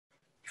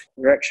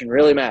Direction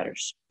really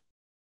matters.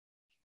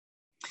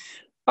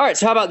 All right,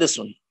 so how about this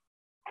one?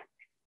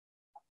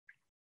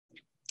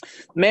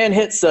 Man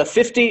hits a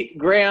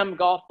 50-gram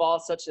golf ball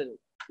such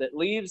that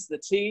leaves the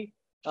tee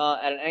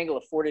at an angle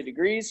of 40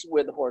 degrees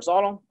with the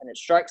horizontal, and it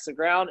strikes the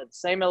ground at the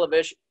same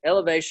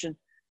elevation,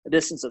 a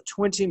distance of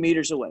 20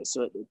 meters away.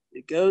 So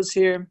it goes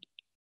here,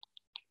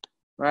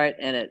 right,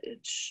 and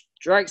it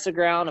strikes the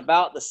ground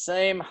about the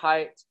same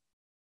height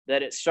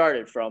that it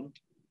started from.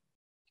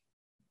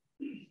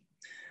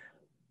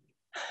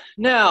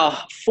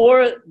 Now,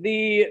 for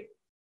the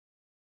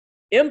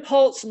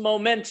impulse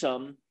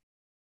momentum,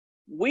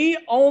 we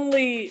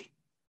only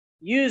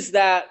use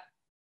that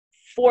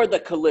for the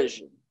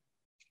collision,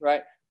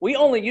 right? We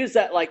only use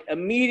that like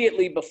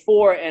immediately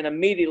before and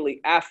immediately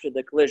after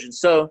the collision.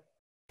 So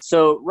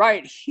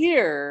right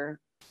here,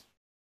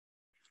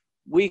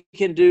 we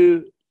can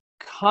do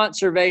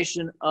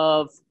conservation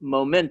of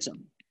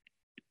momentum,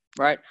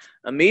 right?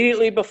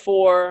 Immediately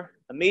before,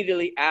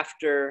 immediately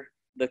after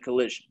the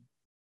collision.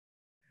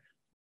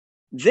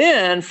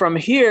 Then from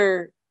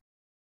here,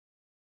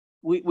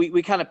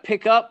 we kind of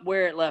pick up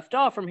where it left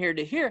off from here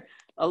to here.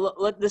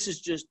 Let's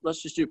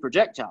just do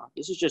projectile.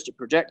 This is just a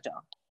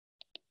projectile.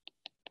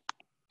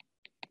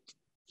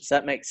 Does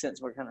that make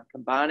sense? We're kind of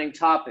combining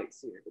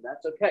topics here, but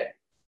that's okay.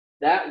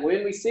 That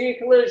when we see a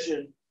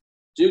collision,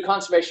 do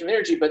conservation of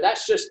energy, but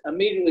that's just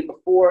immediately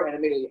before and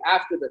immediately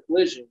after the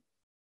collision.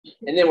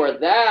 And then where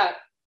the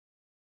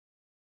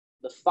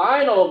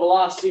final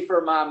velocity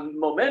for my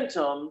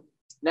momentum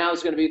now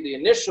is going to be the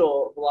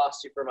initial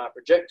velocity for my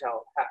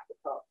projectile half the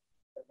cup.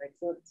 That makes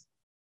sense?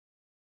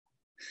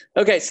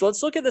 Okay, so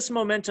let's look at this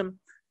momentum.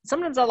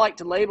 Sometimes I like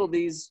to label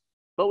these,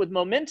 but with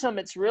momentum,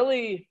 there's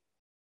really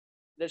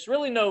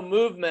no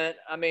movement.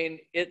 I mean,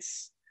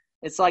 it's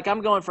like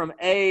I'm going from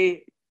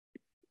A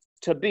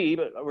to B,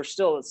 but we're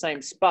still at the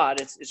same spot.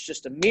 It's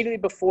just immediately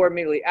before,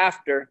 immediately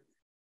after,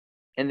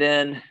 and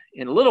then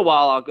in a little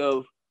while I'll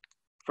go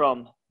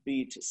from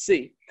B to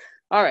C.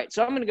 All right,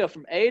 so I'm going to go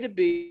from A to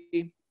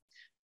B.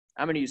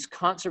 I'm going to use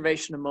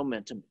conservation of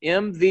momentum.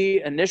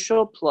 MV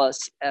initial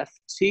plus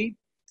FT.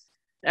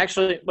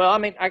 Actually, well, I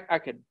mean, I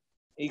could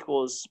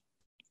equals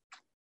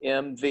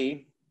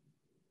MV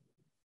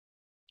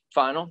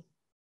final.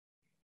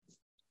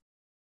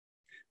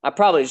 I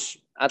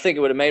think it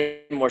would have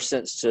made more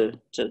sense to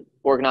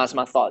organize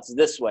my thoughts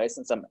this way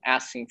since I'm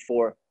asking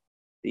for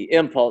the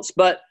impulse.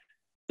 But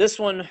this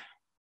one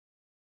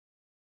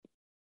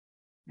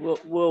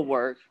will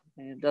work.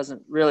 And it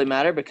doesn't really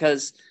matter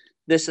because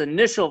this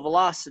initial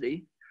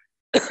velocity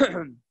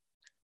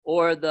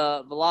or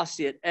the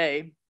velocity at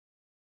A,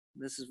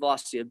 this is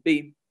velocity at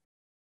B,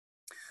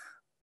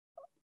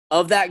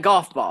 of that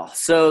golf ball.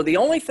 So the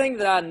only thing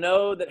that I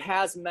know that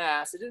has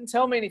mass, it didn't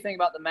tell me anything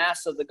about the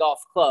mass of the golf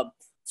club.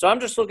 So I'm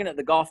just looking at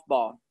the golf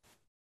ball.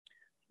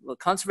 The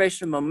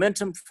conservation of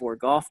momentum for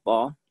golf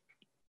ball.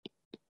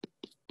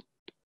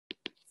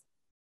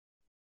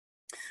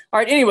 All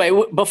right, anyway,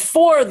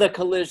 before the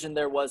collision,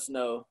 there was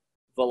no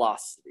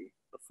velocity.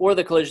 Before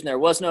the collision, there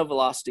was no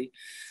velocity.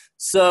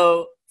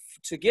 So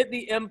to get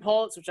the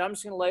impulse, which I'm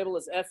just going to label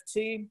as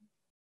FT,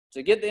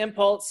 to get the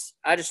impulse,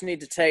 I just need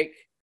to take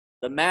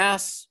the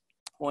mass,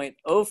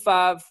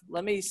 0.05.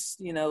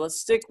 Let's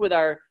stick with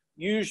our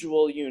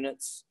usual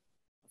units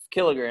of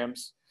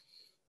kilograms.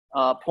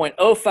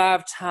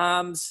 0.05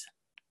 times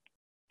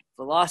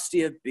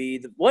velocity of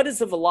B. What is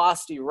the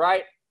velocity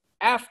right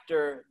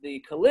after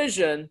the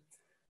collision?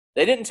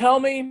 They didn't tell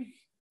me.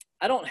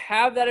 I don't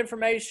have that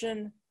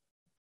information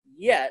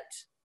yet,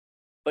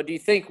 but do you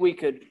think we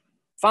could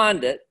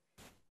find it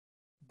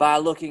by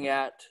looking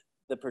at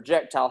the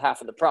projectile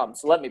half of the problem?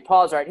 So let me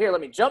pause right here.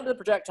 Let me jump to the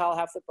projectile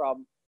half of the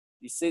problem.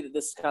 You see that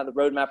this is kind of the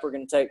roadmap we're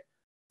going to take.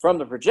 From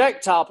the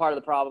projectile part of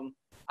the problem,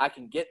 I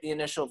can get the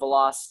initial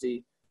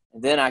velocity,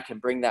 and then I can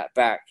bring that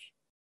back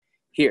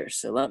here.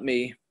 So let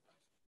me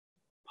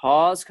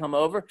pause, come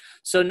over.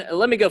 So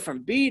let me go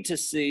from B to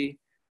C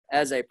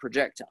as a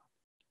projectile.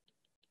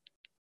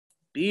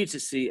 B to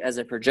C as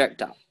a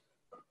projectile.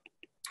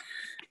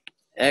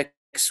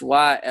 X,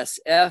 Y, S,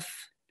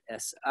 F,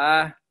 S,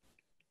 I,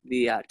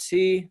 V, I,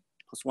 T,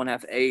 plus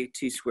 1/2 A,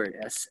 T squared,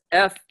 S,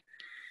 F,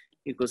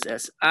 equals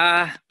S,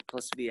 I,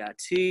 plus V, I,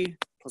 T,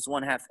 plus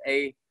 1/2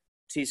 A,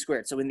 T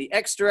squared. So in the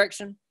X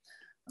direction,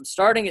 I'm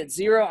starting at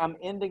 0. I'm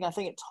ending, I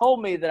think it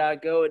told me that I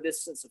go a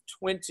distance of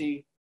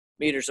 20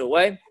 meters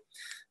away.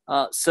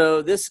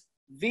 So this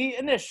V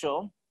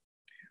initial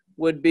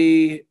would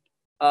be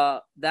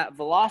that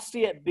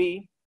velocity at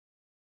B,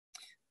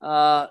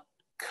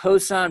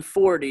 cosine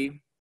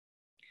 40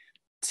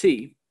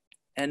 T,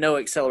 and no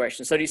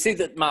acceleration. So do you see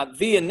that my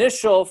V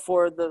initial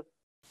for the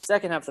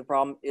second half of the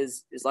problem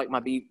is like my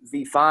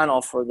V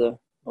final for the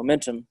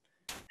momentum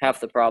half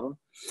the problem?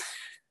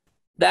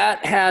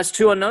 That has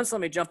two unknowns. Let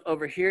me jump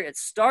over here. It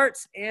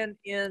starts and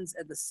ends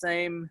at the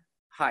same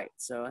height.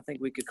 So I think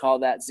we could call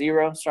that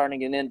 0,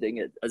 starting and ending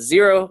at a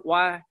 0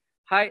 Y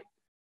height.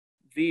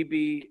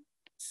 VB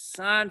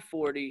sine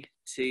 40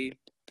 T,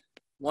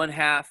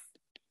 1/2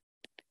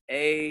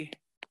 A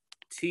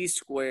T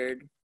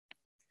squared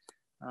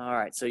All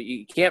right, so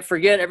you can't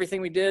forget everything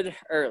we did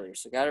earlier.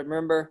 So got to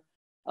remember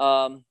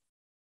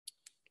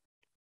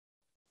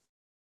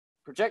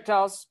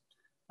projectiles.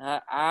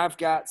 I've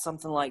got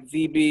something like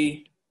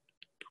VB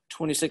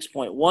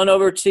 26.1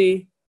 over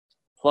T.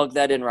 Plug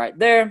that in right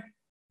there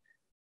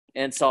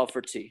and solve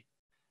for T.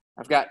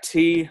 I've got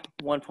T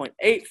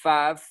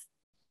 1.85.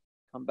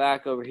 Come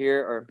back over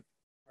here, or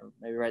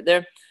maybe right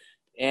there.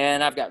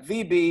 And I've got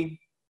VB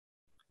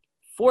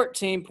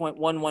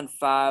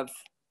 14.115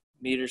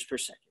 meters per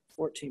second.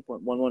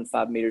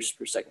 14.115 meters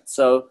per second.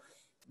 So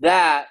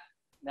that,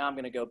 now I'm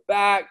going to go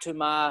back to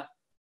my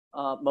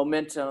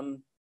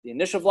momentum. The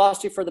initial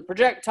velocity for the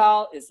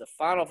projectile is the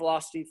final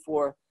velocity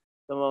for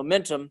the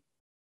momentum.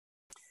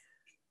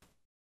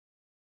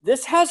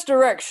 This has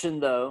direction,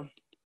 though.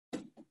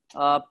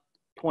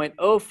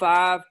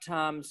 0.05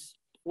 times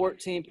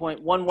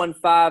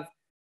 14.115.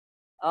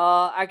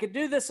 I could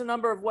do this a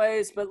number of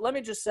ways, but let me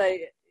just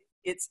say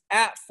it's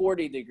at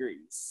 40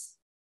 degrees.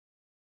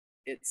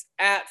 It's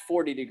at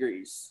 40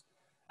 degrees.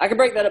 I can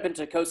break that up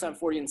into cosine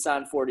 40 and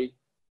sine 40.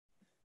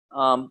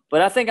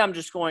 But I think I'm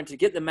just going to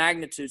get the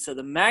magnitude. So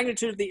the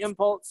magnitude of the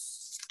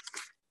impulse,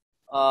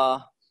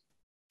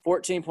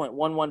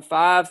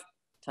 14.115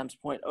 times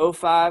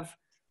 0.05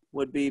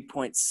 would be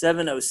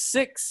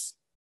 0.706.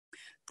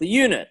 The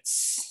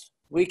units,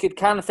 we could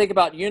kind of think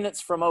about units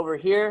from over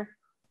here.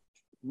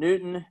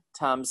 Newton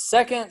times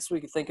seconds. We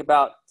could think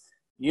about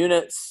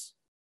units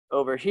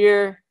over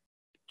here.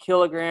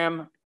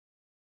 Kilogram,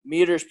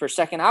 meters per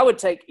second. I would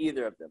take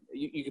either of them.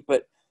 You could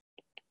put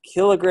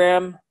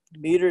kilogram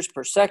meters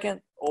per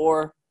second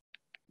or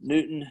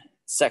Newton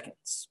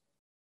seconds.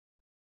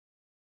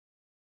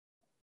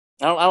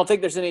 I don't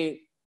think there's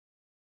any,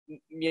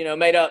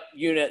 made up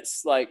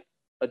units like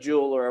a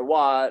joule or a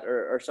watt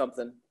or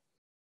something.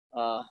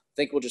 I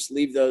think we'll just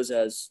leave those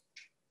as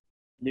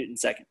Newton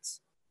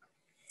seconds.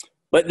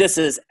 But this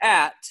is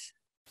at,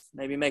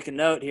 maybe make a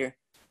note here,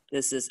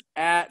 this is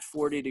at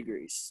 40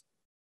 degrees.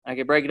 I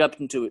can break it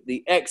up into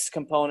the X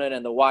component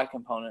and the Y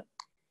component.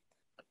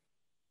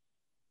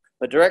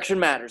 But direction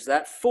matters.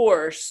 That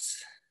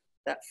force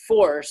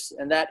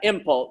and that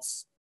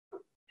impulse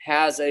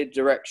has a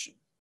direction.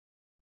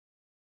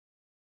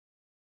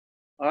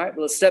 All right,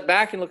 well, let's step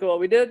back and look at what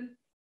we did.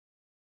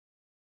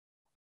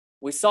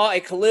 We saw a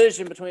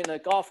collision between a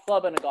golf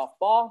club and a golf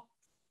ball.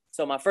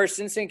 So my first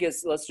instinct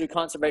is let's do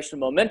conservation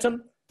of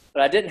momentum,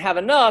 but I didn't have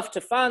enough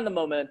to find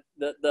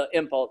the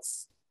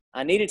impulse.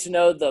 I needed to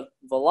know the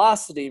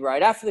velocity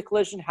right after the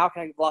collision. How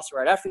can I get velocity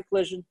right after the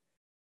collision?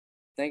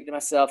 Think to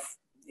myself,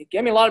 it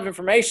gave me a lot of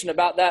information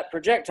about that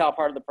projectile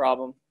part of the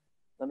problem.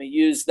 Let me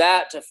use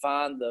that to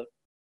find the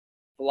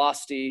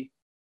velocity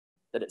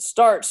that it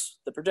starts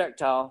the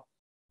projectile,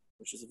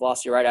 which is the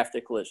velocity right after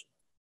the collision.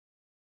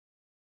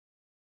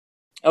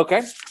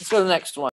 Okay, let's go to the next one.